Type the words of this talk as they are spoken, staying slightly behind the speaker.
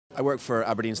I work for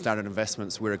Aberdeen Standard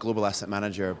Investments. We're a global asset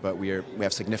manager, but we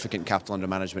have significant capital under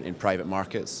management in private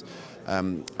markets.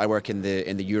 I work in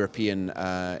the European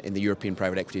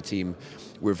private equity team.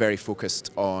 We're very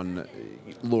focused on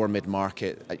lower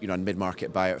mid-market, and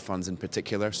mid-market buyout funds in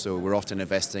particular. So we're often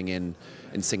investing in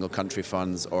single country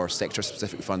funds or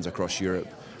sector-specific funds across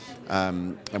Europe.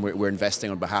 And we're investing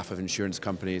on behalf of insurance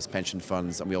companies, pension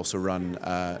funds, and we also run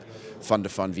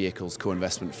fund-to-fund vehicles,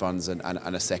 co-investment funds, and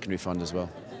a secondary fund as well.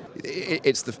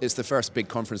 It's the first big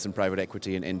conference in private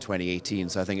equity in 2018,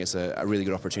 so I think it's a really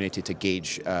good opportunity to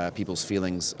gauge people's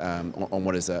feelings on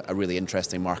what is a really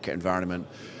interesting market environment.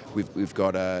 We've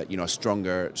got a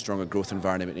stronger growth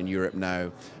environment in Europe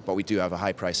now, but we do have a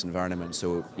high price environment.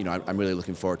 So I'm really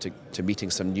looking forward to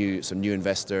meeting some new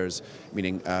investors,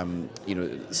 meeting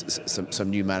some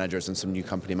new managers and some new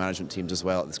company management teams as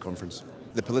well at this conference.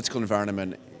 The political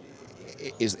environment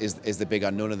is the big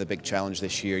unknown and the big challenge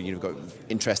this year. You've got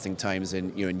interesting times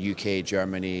in UK,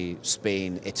 Germany,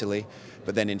 Spain, Italy,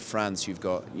 but then in France you've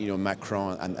got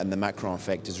Macron, and the Macron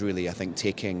effect is really, I think,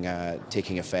 taking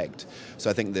effect.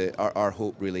 So I think our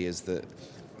hope really is that,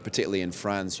 particularly in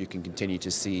France, you can continue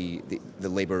to see the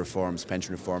labour reforms,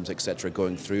 pension reforms, etc.,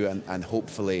 going through, and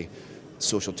hopefully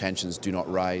social tensions do not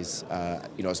rise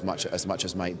as much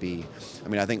as might be. I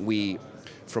mean, I think we,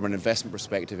 from an investment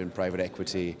perspective in private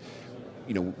equity,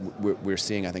 we're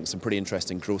seeing, I think, some pretty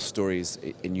interesting growth stories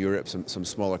in Europe, some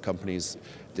smaller companies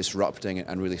disrupting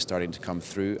and really starting to come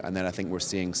through. And then I think we're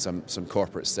seeing some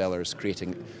corporate sellers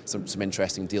creating some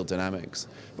interesting deal dynamics.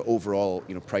 But overall,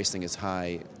 pricing is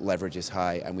high, leverage is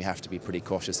high, and we have to be pretty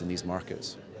cautious in these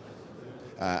markets.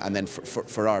 And then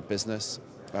for our business,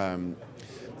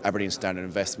 Aberdeen Standard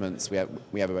Investments, we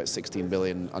have about 16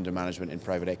 billion under management in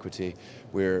private equity.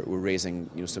 We're raising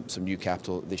some new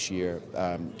capital this year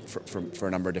for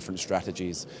a number of different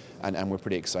strategies, and we're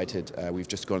pretty excited. We've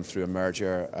just gone through a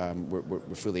merger.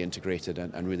 We're fully integrated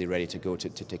and really ready to go to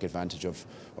take advantage of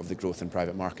the growth in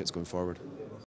private markets going forward.